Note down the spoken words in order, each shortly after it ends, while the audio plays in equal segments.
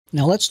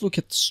Now let's look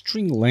at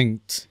string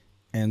length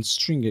and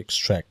string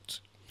extract.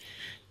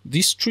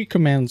 These three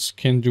commands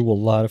can do a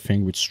lot of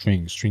things with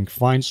string. String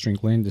find, string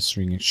length, and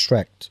string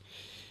extract.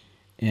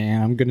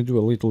 And I'm going to do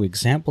a little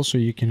example so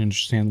you can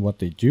understand what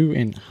they do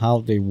and how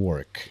they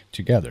work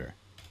together.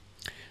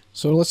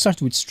 So let's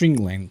start with string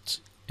length.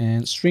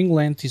 And string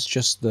length is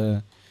just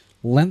the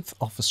length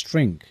of a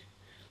string.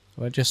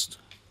 So I just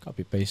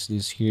copy paste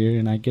this here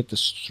and I get the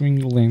string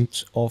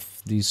length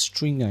of this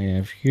string I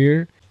have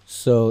here.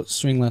 So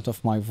string length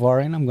of my var,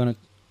 and I'm going to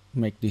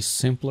make this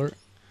simpler.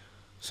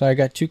 So I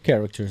got two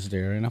characters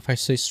there, and if I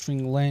say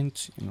string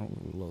length,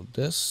 load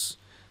this,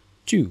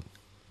 2.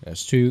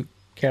 There's 2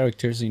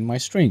 characters in my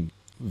string.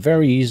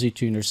 Very easy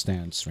to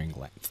understand string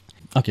length.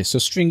 Okay, so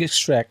string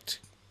extract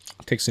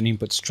takes an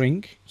input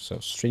string. So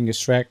string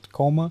extract,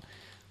 comma,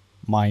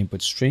 my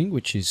input string,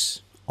 which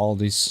is all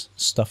this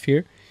stuff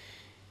here.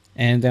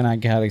 And then I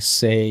gotta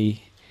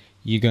say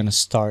you're gonna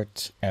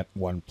start at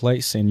one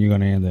place and you're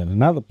gonna end at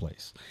another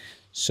place.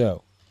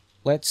 So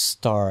let's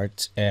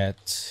start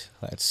at,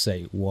 let's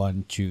say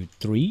 1, 2,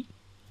 3.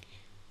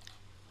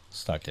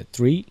 Start at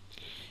 3,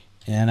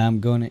 and I'm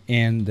going to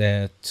end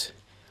at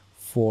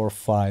 4,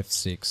 5,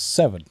 6,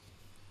 7.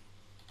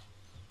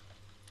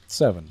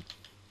 7.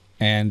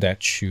 And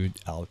that should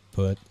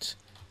output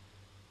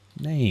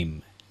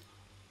name.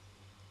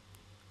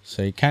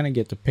 So you kind of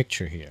get the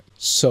picture here.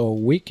 So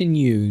we can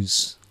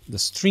use the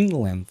string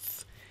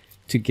length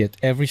to get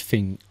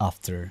everything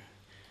after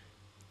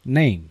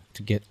name,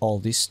 to get all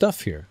this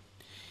stuff here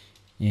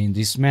in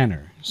this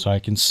manner. So I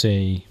can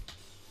say,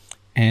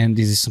 and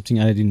this is something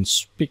I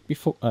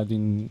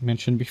didn't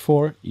mention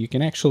before, you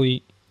can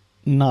actually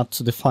not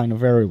define a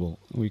variable.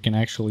 We can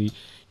actually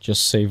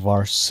just say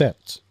var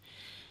set.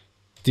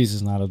 This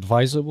is not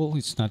advisable,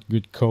 it's not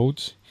good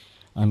code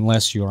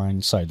unless you are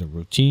inside the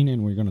routine,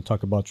 and we're going to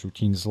talk about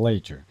routines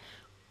later.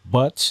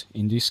 But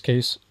in this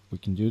case we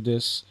can do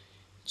this,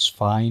 it's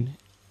fine.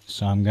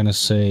 So I'm going to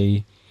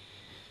say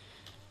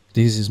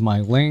this is my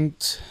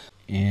length,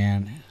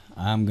 and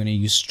I'm going to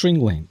use string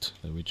length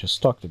that we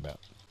just talked about.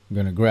 I'm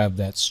going to grab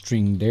that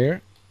string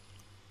there.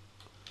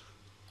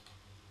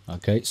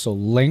 Okay, so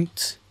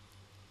length,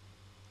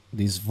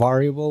 this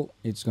variable,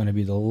 it's going to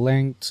be the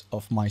length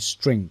of my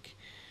string.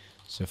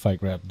 So if I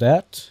grab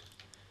that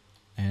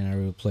and I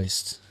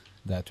replaced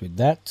that with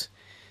that,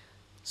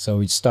 so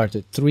it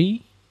started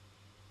 3,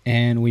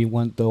 and we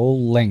want the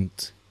whole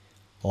length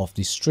of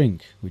the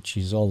string, which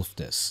is all of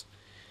this.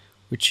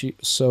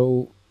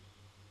 So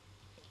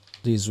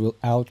this will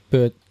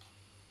output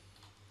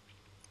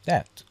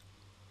that.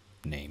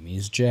 Name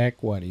is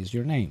Jack, what is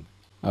your name?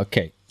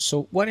 Okay,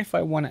 so what if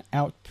I want to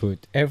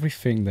output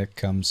everything that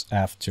comes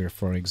after,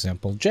 for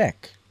example,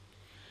 Jack?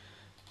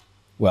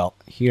 Well,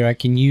 here I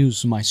can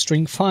use my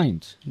string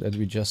find that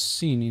we just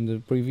seen in the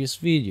previous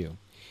video.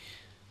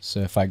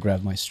 So if I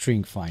grab my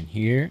string find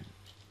here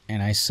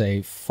and I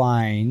say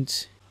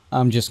find,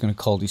 I'm just going to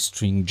call this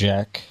string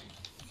Jack.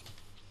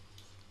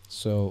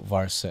 So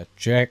var set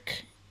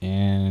Jack,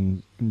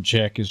 and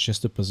Jack is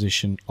just the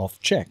position of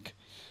Jack.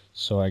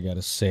 So I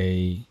gotta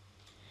say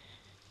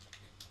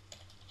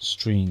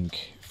string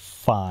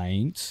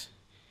find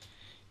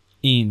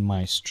in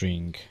my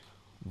string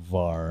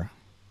var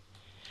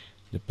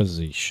the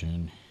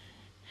position.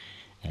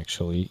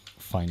 Actually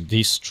find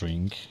this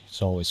string,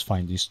 it's always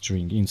find this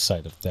string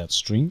inside of that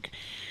string.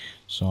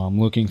 So I'm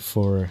looking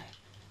for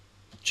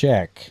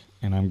Jack,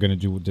 and I'm gonna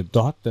do the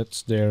dot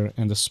that's there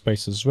and the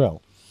space as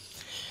well.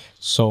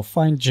 So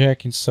find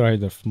Jack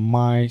inside of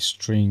my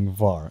string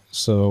var.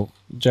 So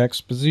Jack's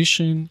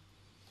position,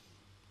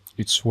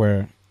 it's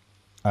where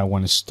I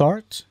want to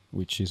start,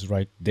 which is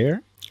right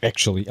there.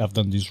 Actually, I've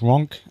done this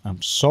wrong.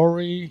 I'm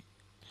sorry.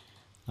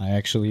 I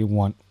actually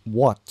want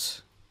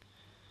what.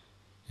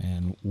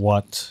 And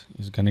what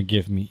is going to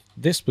give me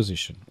this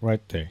position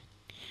right there.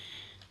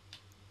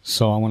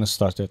 So I want to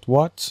start at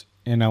what,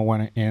 and I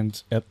want to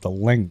end at the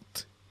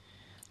length.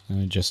 Let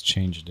me just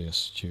change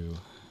this to,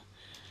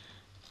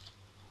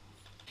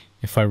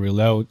 if I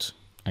reload,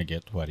 I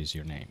get what is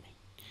your name.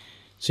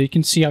 So you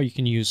can see how you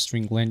can use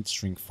string length,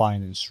 string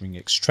find, and string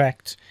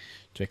extract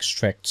to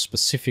extract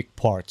specific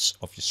parts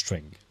of your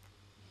string.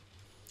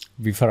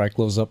 Before I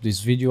close up this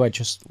video,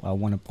 I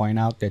want to point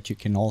out that you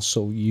can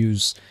also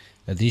use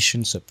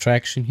addition,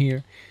 subtraction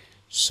here.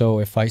 So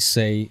if I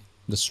say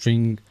the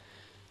string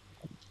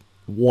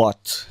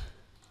what,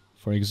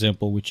 for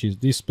example, which is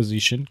this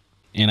position,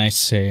 and I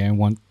say I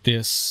want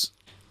this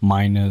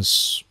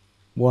minus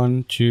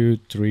 1, 2,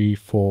 3,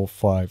 4,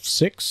 5,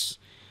 6.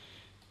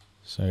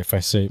 So if I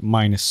say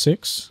minus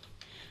 6,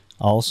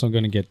 I'm also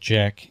going to get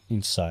Jack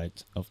inside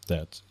of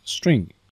that string.